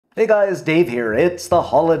Hey guys, Dave here. It's the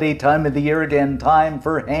holiday time of the year again. Time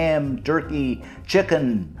for ham, turkey,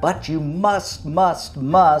 chicken, but you must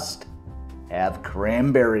have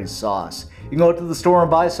cranberry sauce. You can go to the store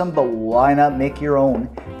and buy some, but why not make your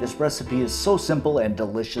own? This recipe is so simple and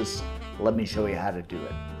delicious. Let me show you how to do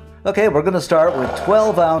it. Okay, we're going to start with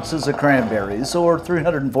 12 ounces of cranberries, or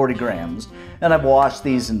 340 grams, and I've washed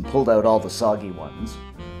these and pulled out all the soggy ones.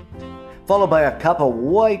 Followed by a cup of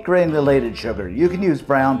white granulated sugar. You can use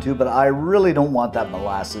brown too, but I really don't want that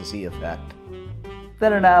molassesy effect.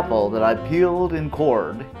 Then an apple that I peeled and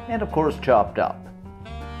cored, and of course chopped up.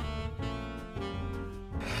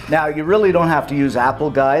 Now you really don't have to use apple,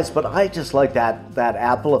 guys, but I just like that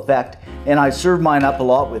apple effect, and I serve mine up a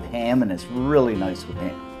lot with ham, and it's really nice with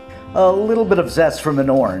ham. A little bit of zest from an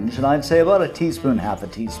orange, and I'd say about a teaspoon, half a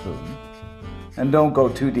teaspoon. And don't go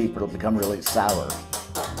too deep, it'll become really sour.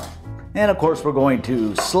 And of course we're going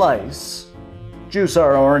to juice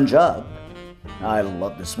our orange up. I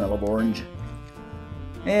love the smell of orange.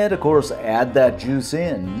 And of course add that juice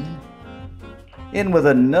in with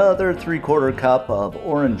another 3/4 cup of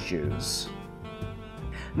orange juice.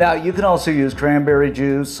 Now you can also use cranberry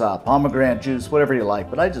juice, pomegranate juice, whatever you like,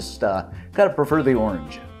 but I just kind of prefer the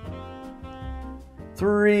orange.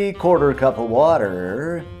 3/4 cup of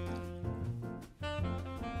water.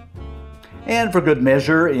 And for good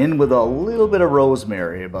measure, in with a little bit of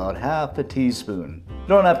rosemary, about half a teaspoon. You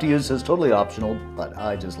don't have to use this, totally optional, but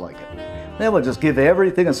I just like it. Then we'll just give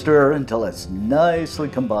everything a stir until it's nicely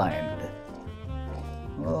combined.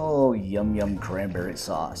 Oh, yum yum cranberry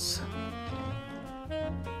sauce.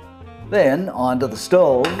 Then onto the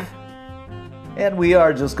stove, and we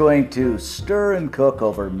are just going to stir and cook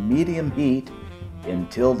over medium heat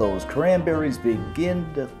until those cranberries begin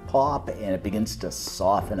to pop and it begins to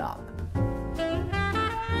soften up.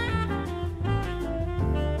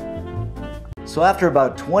 So after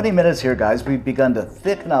about 20 minutes here, guys, we've begun to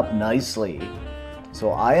thicken up nicely.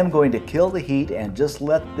 So I am going to kill the heat and just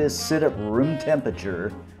let this sit at room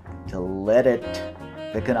temperature to let it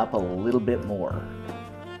thicken up a little bit more.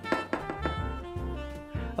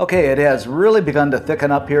 Okay, it has really begun to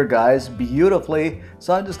thicken up here, guys, beautifully.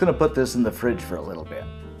 So I'm just going to put this in the fridge for a little bit.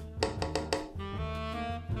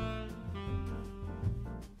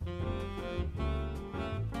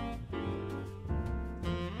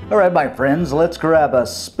 All right, my friends, let's grab a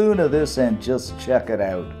spoon of this and just check it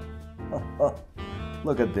out.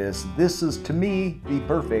 Look at this. This is, to me, the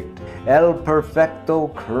perfect El Perfecto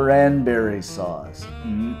cranberry sauce.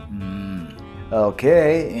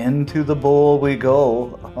 Okay, into the bowl we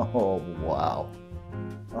go. Oh, wow.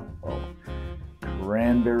 Oh,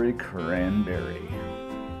 cranberry.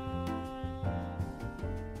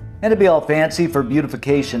 And to be all fancy for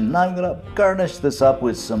beautification, I'm going to garnish this up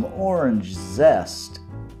with some orange zest.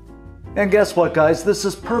 And guess what, guys? This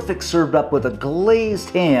is perfect served up with a glazed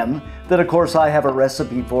ham that, of course, I have a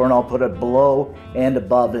recipe for, and I'll put it below and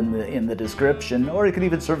above in the description. Or you can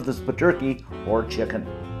even serve this with turkey or chicken.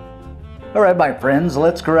 All right, my friends,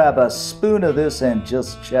 let's grab a spoon of this and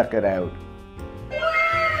just check it out.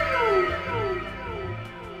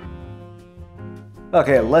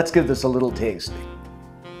 Okay, let's give this a little taste.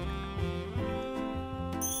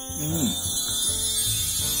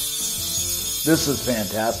 This is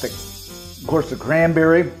fantastic. Of course, the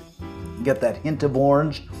cranberry, you get that hint of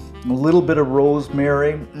orange, a little bit of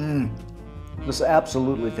rosemary. This is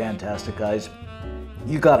absolutely fantastic, guys.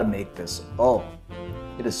 You gotta make this. Oh,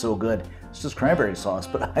 it is so good. It's just cranberry sauce,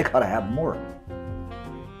 but I gotta have more.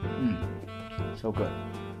 So good.